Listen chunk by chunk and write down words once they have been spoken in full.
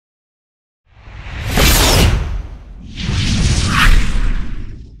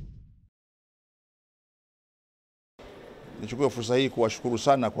nichukue fursa hii kuwashukuru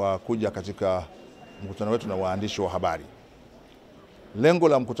sana kwa kuja katika mkutano wetu na waandishi wa habari. Lengo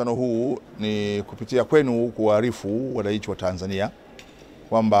la mkutano huu ni kupitia kwenu kuarifu wananchi wa Tanzania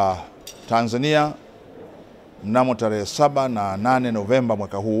kwamba Tanzania mnamo tarehe 7 na 8 Novemba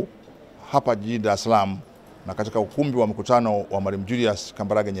mwaka huu hapa jijini Dar es Salaam na katika ukumbi wa mkutano wa Mwalimu Julius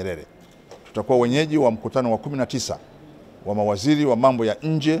Kambarage Nyerere tutakuwa wenyeji wa mkutano wa 19 wa mawaziri wa mambo ya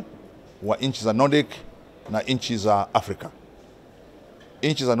nje wa nchi za NODIC na nchi za Afrika.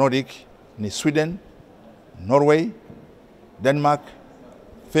 Nchi za NODIC ni Sweden, Norway, Denmark,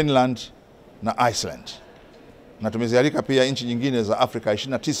 Finland na Iceland. Na tumezialika pia nchi nyingine za Afrika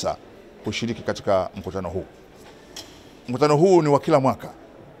 29 kushiriki katika mkutano huu. Mkutano huu ni wa kila mwaka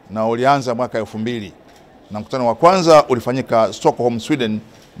na ulianza mwaka 2000 na mkutano wa kwanza ulifanyika Stockholm, Sweden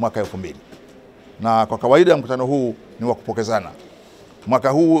mwaka 2000. Na kwa kawaida mkutano huu ni wa kupokezana. Mwaka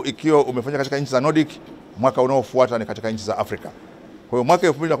huu ikiwa umefanyika katika nchi za NODIC, mwaka unaofuata ni katika nchi za Afrika. Kwa hiyo mwaka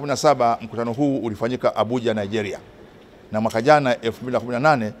 2017 mkutano huu ulifanyika Abuja, Nigeria. Na mwaka jana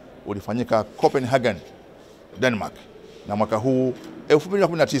 2018 ulifanyika Copenhagen, Denmark. Na mwaka huu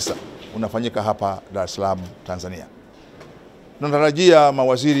 2019 unafanyika hapa Dar es Salaam, Tanzania. Tunatarajia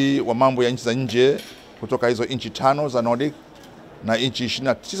mawaziri wa mambo ya nchi za nje kutoka hizo nchi 5 za NODIC na nchi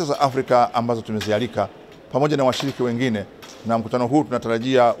 29 za Afrika ambazo tumezialika pamoja na washiriki wengine, na mkutano huu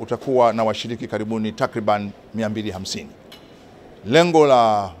tunatarajia utakuwa na washiriki karibuni takriban 250. Lengo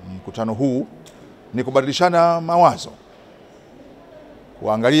la mkutano huu ni kubadilishana mawazo,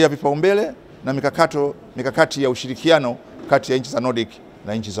 kuangalia vipaumbele na mikakati ya ushirikiano kati ya nchi za NODIC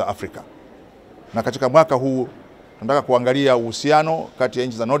na nchi za Afrika. Na katika mwaka huu tunataka kuangalia uhusiano kati ya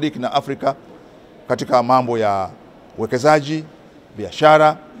nchi za NODIC na Afrika katika mambo ya uwekezaji,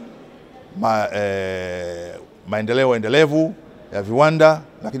 biashara, maendeleo endelevu ya viwanda,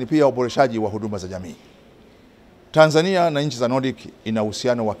 lakini pia uboreshaji wa huduma za jamii. Tanzania na nchi za NODIC ina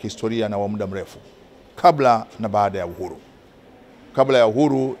uhusiano wa kihistoria na wa muda mrefu kabla na baada ya uhuru. Kabla ya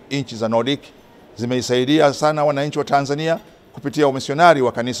uhuru, nchi za NODIC zimeisaidia sana wananchi wa Tanzania kupitia wamisionari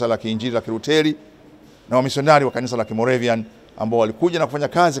wa kanisa la Kiinjili la Kilutheri na wamisionari wa kanisa la Kimoravian ambao walikuja na kufanya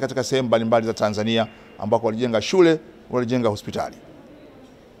kazi katika sehemu mbalimbali za Tanzania ambako walijenga shule, walijenga hospitali.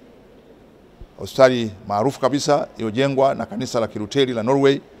 Hospitali maarufu kabisa iliyojengwa na kanisa la Kilutheri la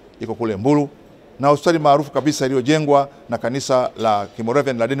Norway iko kule Mbulu, na hospitali maarufu kabisa iliyojengwa na kanisa la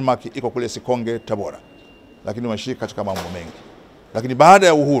Kimoravian la Denmark iko kule Sikonge, Tabora. Lakini washiriki katika mambo mengi. Lakini baada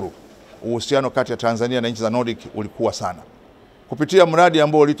ya uhuru, uhusiano kati ya Tanzania na nchi za NODIC ulikuwa sana. Kupitia mradi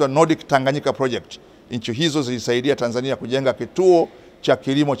ambao uliitwa NODIC Tanganyika Project, nchi hizo zilisaidia Tanzania kujenga kituo cha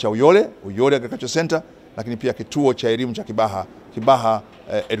kilimo cha Uyole Agriculture Center, lakini pia kituo cha elimu cha Kibaha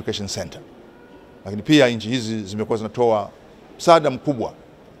Education Center. Lakini pia nchi hizi zimekuwa zinatoa msaada mkubwa.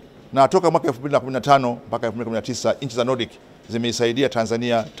 Na toka mwaka 2015 mpaka 2019 nchi za NODIC zimeisaidia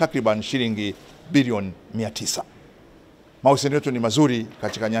Tanzania takriban shilingi bilioni 900. Mahusiano yetu ni mazuri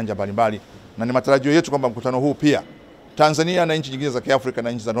katika nyanja mbalimbali na ni matarajio yetu kwamba mkutano huu pia Tanzania na nchi nyingine za Kiafrika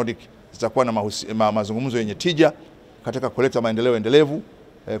na nchi za NODIC zitakuwa na mazungumzo yenye tija katika kuleta maendeleo endelevu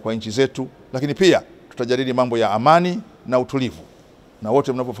kwa nchi zetu, lakini pia tutajadili mambo ya amani na utulivu. Na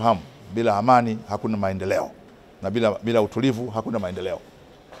wote mnapofahamu bila amani hakuna maendeleo na bila utulivu hakuna maendeleo.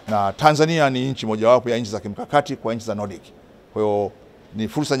 Na Tanzania ni nchi mojawapo ya nchi za kimkakati kwa nchi za NODIC. Kwa hiyo ni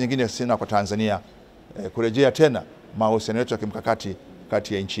fursa nyingine sana kwa Tanzania kurejea tena mahusiano yetu ya kimkakati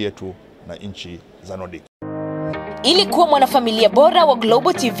kati ya nchi yetu na nchi za NODIC. Ili kuwa mwanafamilia bora wa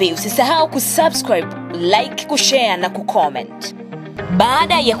Global TV, usisahau kusubscribe, like, kushare na kucomment.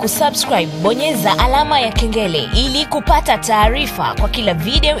 Baada ya kusubscribe, bonyeza alama ya kengele ili kupata taarifa kwa kila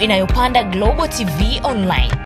video inayopanda Global TV Online.